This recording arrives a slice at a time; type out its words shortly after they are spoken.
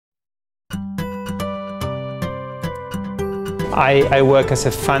I work as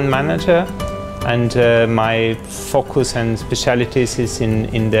a fund manager, and my focus and specialties is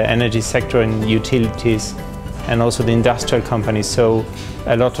in the energy sector and utilities and also the industrial companies. So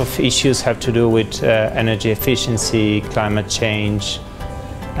a lot of issues have to do with energy efficiency, climate change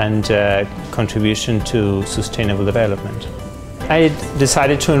and contribution to sustainable development. I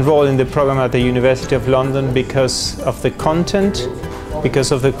decided to enroll in the program at the University of London because of the content,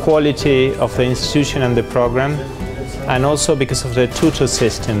 because of the quality of the institution and the program, and also because of the tutor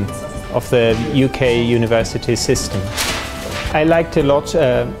system of the UK university system. I liked a lot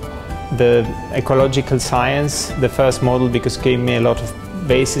the ecological science, the first model, because it gave me a lot of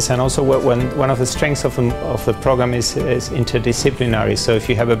basis, and also one of the strengths of the program is interdisciplinary. So if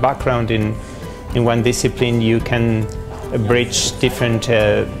you have a background in one discipline, you can bridge different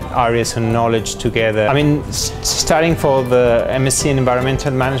areas of knowledge together. I mean, studying for the MSc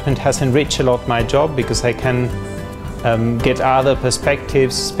Environmental Management has enriched a lot my job, because I can get other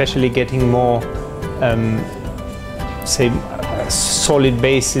perspectives, especially getting more, say, solid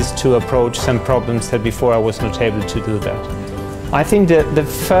basis to approach some problems that before I was not able to do that. I think that the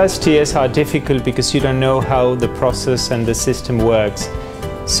first years are difficult because you don't know how the process and the system works.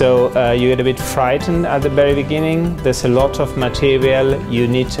 So you get a bit frightened at the very beginning. There's a lot of material, you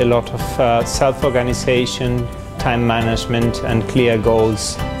need a lot of self-organization, time management and clear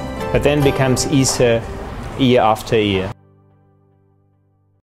goals. But then it becomes easier year after year.